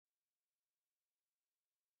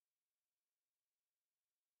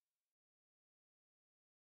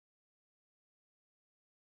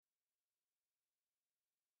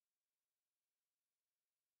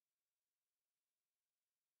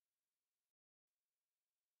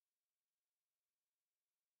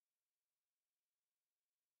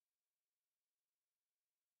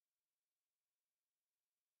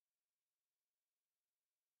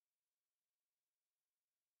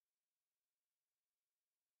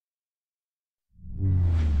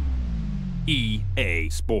EA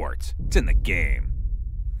Sports. It's in the game.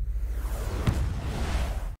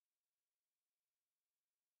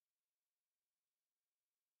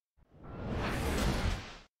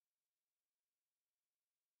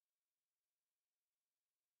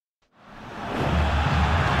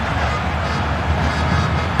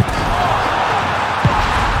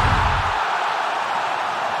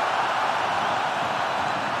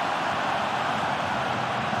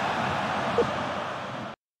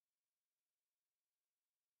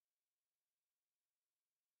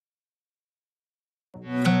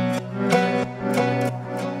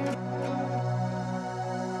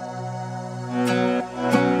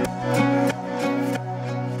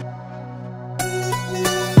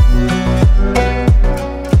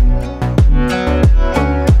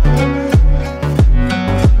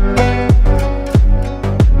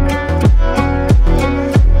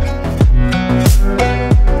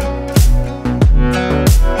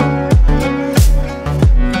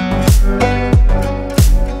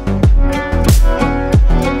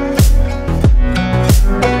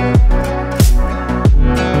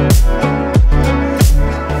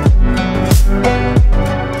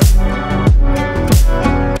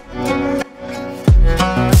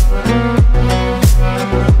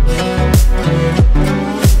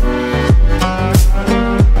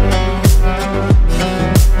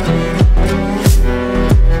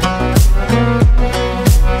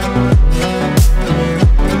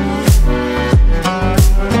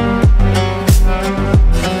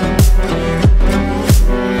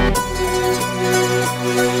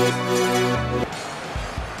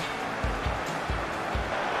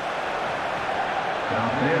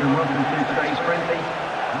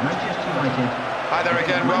 Hi there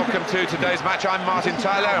again, welcome to today's match. I'm Martin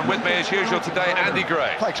Tyler, and with me as usual today, Andy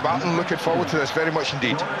Gray. Thanks, Martin. Looking forward to this very much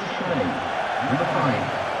indeed. Number 5,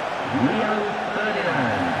 Rio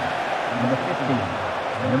Ferdinand. Number 15,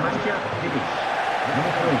 Nemanja Vidic.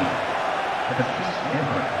 Number 3, Baptiste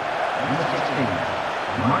Evra. Number 16,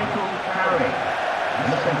 Michael Carrick.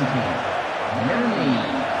 Number 17, Nani.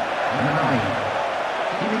 Number 9,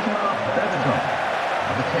 Dimitar Berbatov.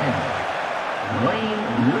 Number 10, Wayne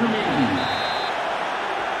Rooney.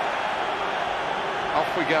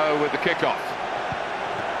 Off we go with the kickoff.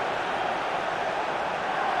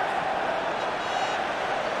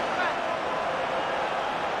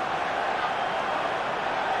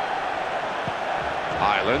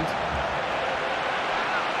 Ireland.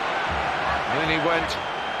 And then he went,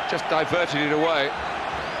 just diverted it away.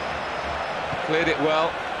 Cleared it well.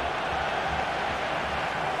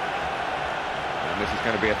 And this is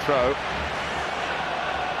going to be a throw.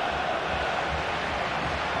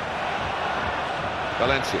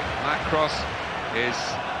 Valencia. That cross is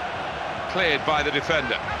cleared by the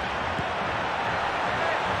defender.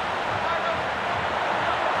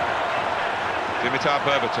 Dimitar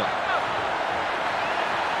Berbatov.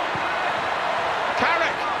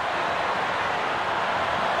 Carrick!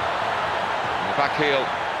 On the back heel,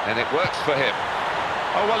 and it works for him.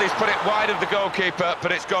 Oh, well, he's put it wide of the goalkeeper,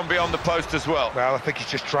 but it's gone beyond the post as well. Well, I think he's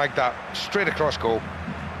just dragged that straight across goal.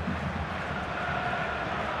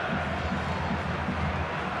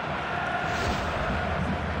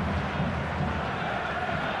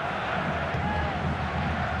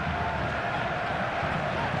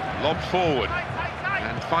 Lobbed forward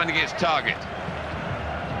and finding its target.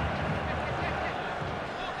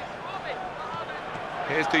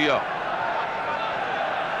 Here's De Jong.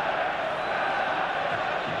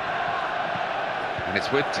 And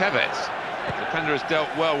it's with Tevez. The defender has dealt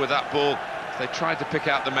well with that ball. They tried to pick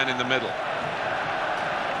out the men in the middle.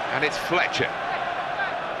 And it's Fletcher.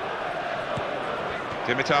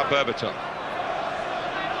 Dimitar Berbatov.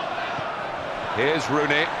 Here's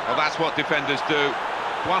Rooney. Well, that's what defenders do.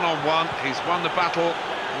 One-on-one, he's won the battle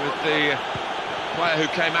with the player who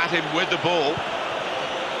came at him with the ball.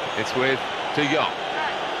 It's with De Jong.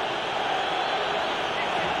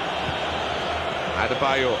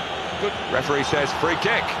 Adebayor. Good. Referee says free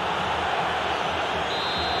kick.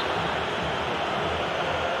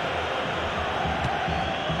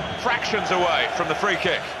 Fractions away from the free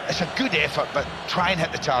kick. It's a good effort, but try and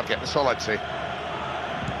hit the target, that's all I'd say.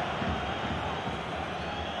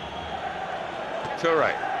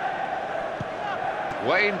 Toure.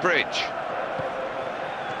 Wayne Bridge.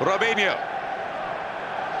 Robinho.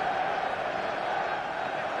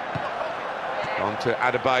 On to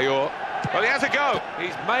Adebayor. Well, he has a go.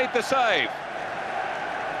 He's made the save.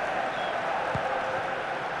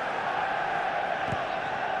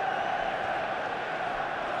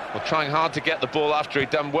 Well, trying hard to get the ball after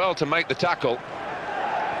he'd done well to make the tackle.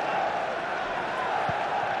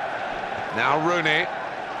 Now Rooney.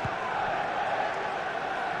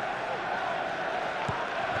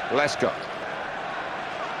 Lescott.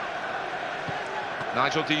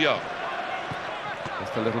 Nigel de Jong.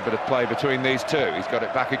 Just a little bit of play between these two. He's got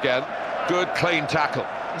it back again. Good, clean tackle.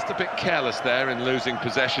 Just a bit careless there in losing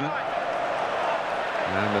possession.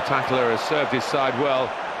 And the tackler has served his side well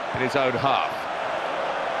in his own half.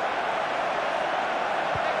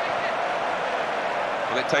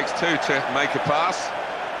 Well, it takes two to make a pass,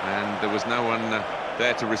 and there was no one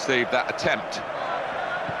there to receive that attempt.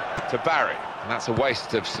 To Barry, and that's a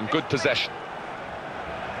waste of some good possession.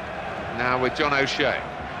 Now with John O'Shea.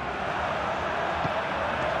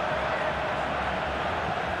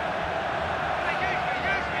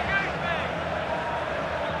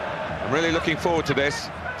 I'm really looking forward to this,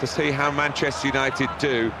 to see how Manchester United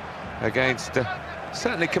do against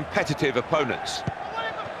certainly competitive opponents.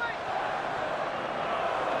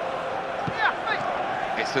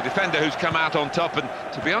 It's the defender who's come out on top, and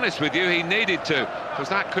to be honest with you, he needed to, because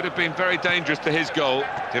that could have been very dangerous to his goal.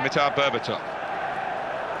 Dimitar Berbatov.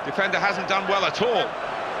 Defender hasn't done well at all.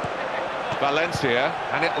 Valencia,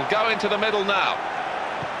 and it'll go into the middle now.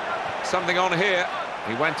 Something on here.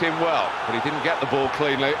 He went in well, but he didn't get the ball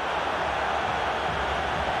cleanly.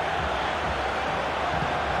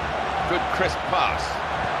 Good crisp pass.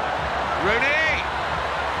 Rooney!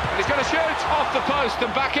 And he's going to shoot off the post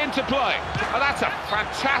and back into play. Oh, that's a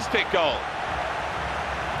fantastic goal.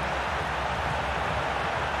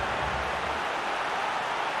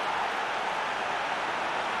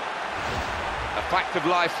 A fact of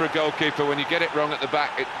life for a goalkeeper: when you get it wrong at the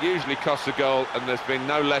back, it usually costs a goal, and there's been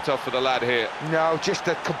no let-off for the lad here. No, just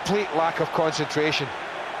a complete lack of concentration.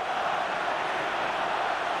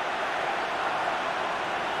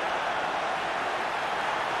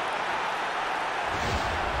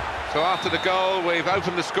 So after the goal, we've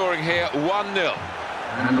opened the scoring here, 1-0.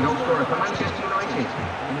 And the goal scorer for Manchester United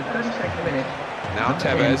in the 32nd minute. Now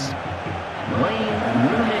Tevez. Wayne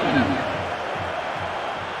Rooney.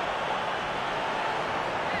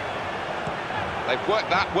 They've worked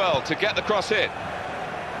that well to get the cross in.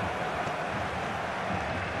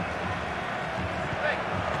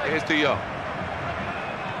 Here's de Jong.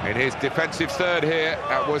 In his defensive third here,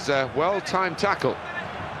 that was a well-timed tackle.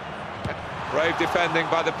 Brave defending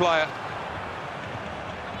by the player.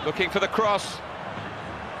 Looking for the cross.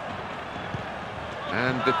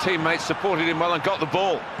 And the teammates supported him well and got the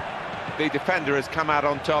ball. The defender has come out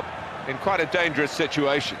on top in quite a dangerous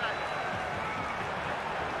situation.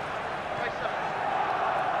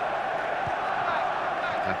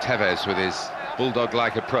 And Tevez with his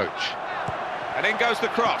bulldog-like approach. And in goes the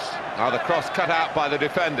cross. Now the cross cut out by the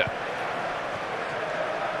defender.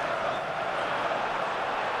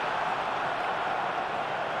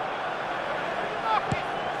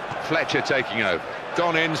 Fletcher taking over.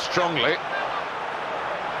 Gone in strongly.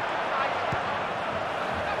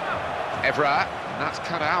 Evra, and that's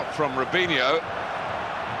cut out from Robinho.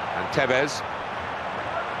 And Tevez.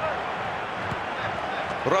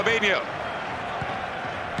 Robinho.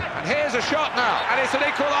 And here's a shot now, and it's an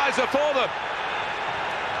equaliser for them.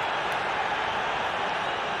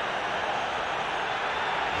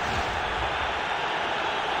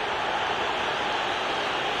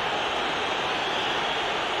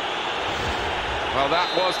 Well,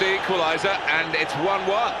 that was the equaliser, and it's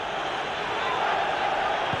 1-1.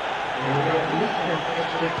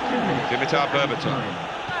 Dimitar Berbatov.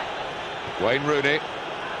 Wayne Rooney.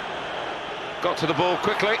 Got to the ball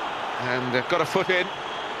quickly, and got a foot in.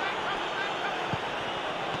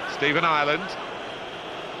 Stephen Ireland.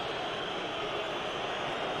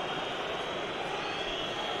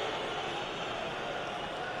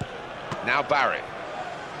 Now Barry.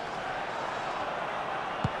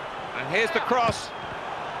 And here's the cross.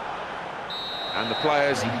 And the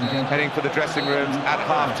players heading for the dressing rooms at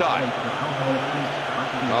half-time.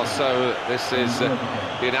 Well, so this is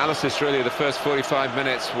the analysis, really, of the first 45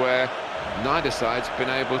 minutes, where neither side's been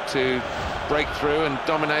able to break through and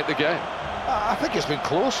dominate the game. I think it's been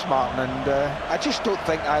close, Martin, and I just don't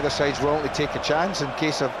think either side's willing to take a chance in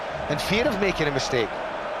fear of making a mistake.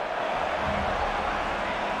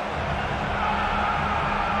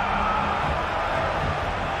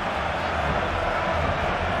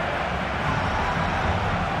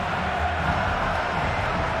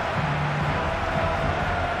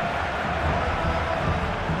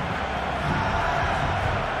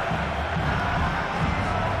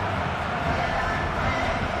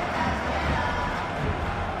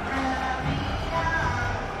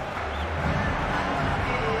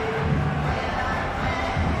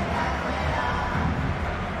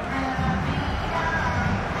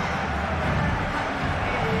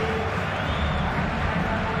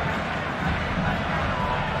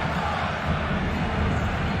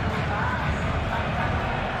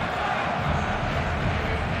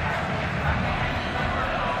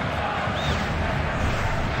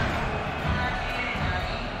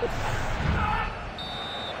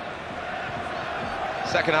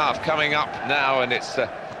 Second half coming up now, and it's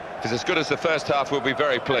as good as the first half, we'll be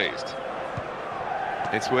very pleased.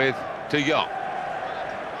 It's with De Jong.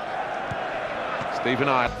 Stephen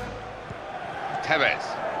Ireland. Tevez.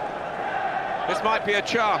 This might be a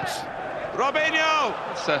chance. Robinho!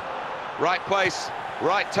 It's a right place,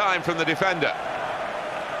 right time from the defender.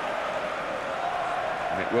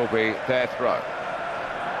 And it will be their throw.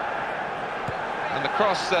 And the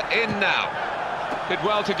cross in now. Did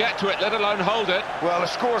well to get to it, let alone hold it. Well, the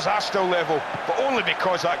scores are still level, but only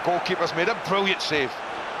because that goalkeeper's made a brilliant save.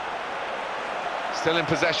 Still in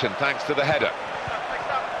possession, thanks to the header.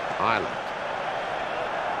 Ireland.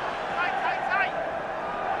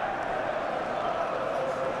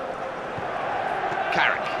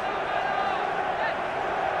 Carrick.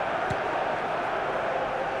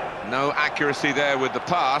 No accuracy there with the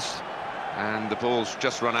pass, and the ball's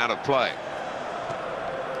just run out of play.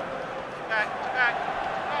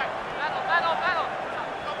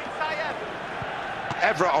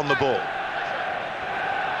 Evra on the ball.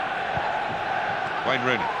 Wayne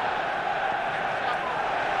Rooney.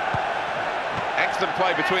 Excellent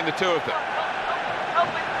play between the two of them.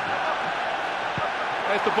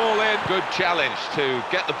 There's the ball in. Good challenge to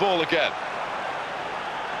get the ball again.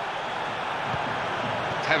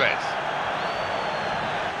 Tevez.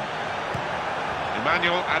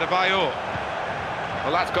 Emmanuel Adebayor.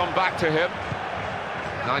 Well, that's gone back to him.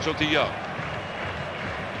 Nigel De Jong.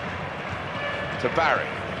 To Barry.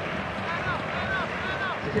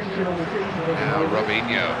 Now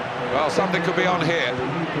Robinho. Well, something could be on here.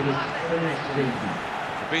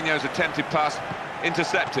 Robinho's attempted pass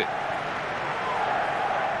intercepted.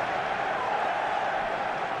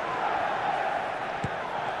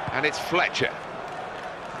 And it's Fletcher.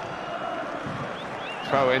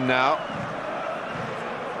 Throw in now.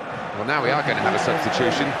 Well, now we are going to have a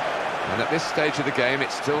substitution. And at this stage of the game,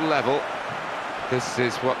 it's still level. This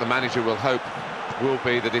is what the manager will hope will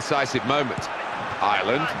be the decisive moment.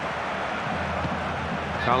 Ireland.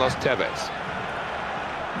 Carlos Tevez.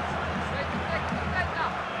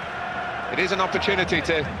 It is an opportunity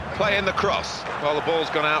to play in the cross. Well, the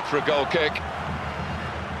ball's gone out for a goal kick.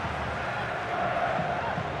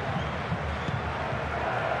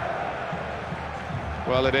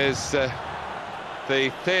 Well, it is the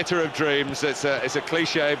theatre of dreams. It's a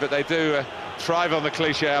cliche, but they do thrive on the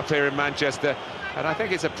cliche up here in Manchester. And I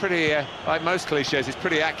think it's a pretty, like most cliches, it's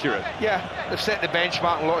pretty accurate. Yeah, they've set the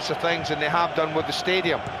benchmark in lots of things, and they have done with the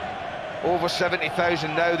stadium. Over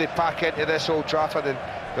 70,000 now they pack into this Old Trafford, and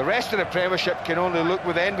the rest of the Premiership can only look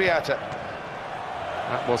with envy at it.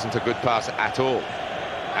 That wasn't a good pass at all.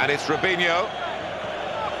 And it's Robinho.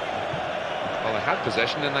 Well, they had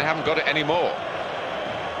possession and they haven't got it anymore.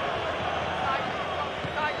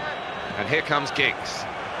 And here comes Giggs.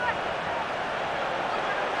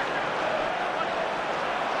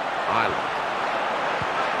 Ireland.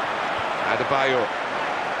 Adebayor.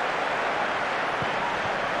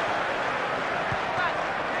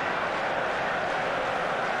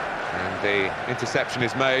 And the interception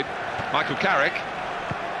is made. Michael Carrick.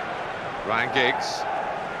 Ryan Giggs.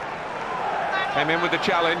 Came in with the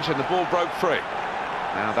challenge and the ball broke free.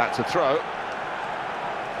 Now that's a throw.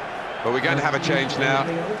 But we're going to have a change now.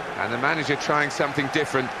 And the manager trying something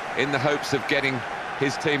different in the hopes of getting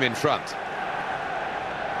his team in front.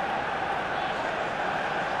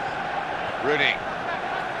 Rooney.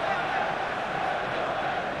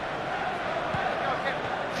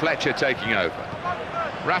 Fletcher taking over.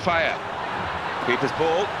 Raphael. Keeper's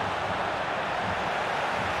ball.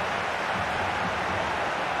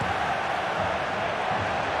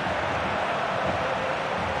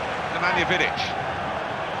 Nemanja Vidic.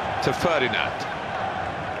 To Ferdinand.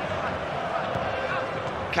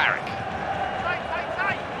 Carrick.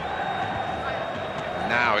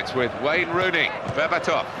 Now it's with Wayne Rooney.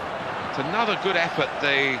 Berbatov. It's another good effort.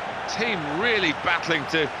 The team really battling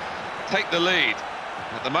to take the lead.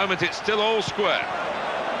 At the moment, it's still all square.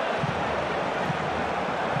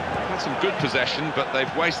 Had some good possession, but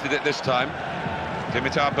they've wasted it this time.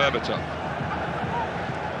 Dimitar Berbatov.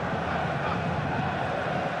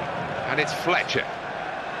 And it's Fletcher.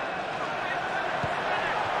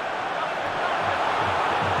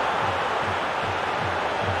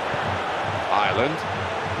 Ireland.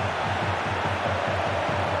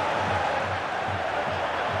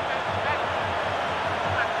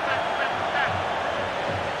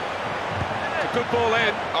 Good ball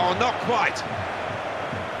in. Oh, not quite.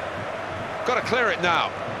 Got to clear it now.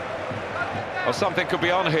 Or something could be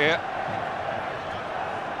on here.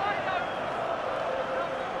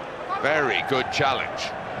 Very good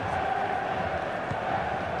challenge.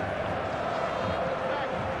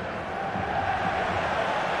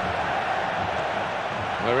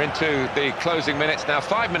 We're into the closing minutes now,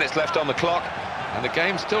 5 minutes left on the clock, and the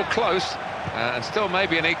game's still close, and still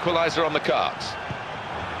maybe an equaliser on the cards.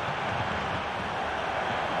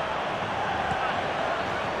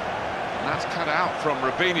 And that's cut out from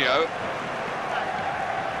Robinho.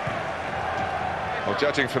 Well,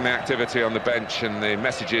 judging from the activity on the bench and the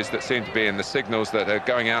messages that seem to be in the signals that are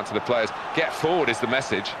going out to the players, get forward is the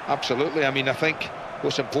message. Absolutely. I mean, I think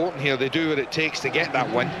what's important here, they do what it takes to get that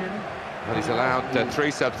win. But he's allowed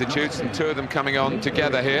 3 substitutes, and 2 of them coming on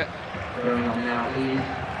together here.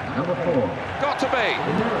 Number 4. Got to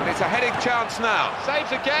be. It's a heading chance now.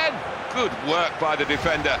 Saves again. Good work by the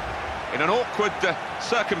defender in an awkward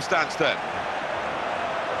circumstance then.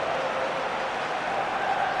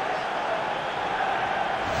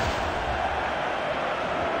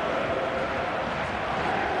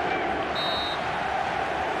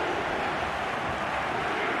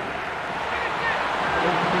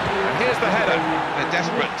 Here's the header. They're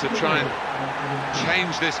desperate to try and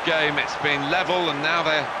change this game. It's been level, and now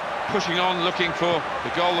they're pushing on, looking for the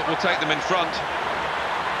goal that will take them in front.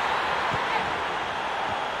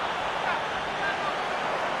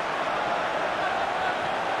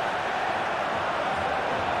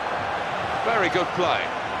 Very good play.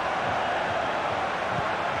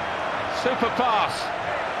 Super pass.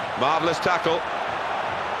 Marvellous tackle.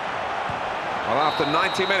 Well, after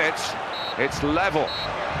 90 minutes, it's level.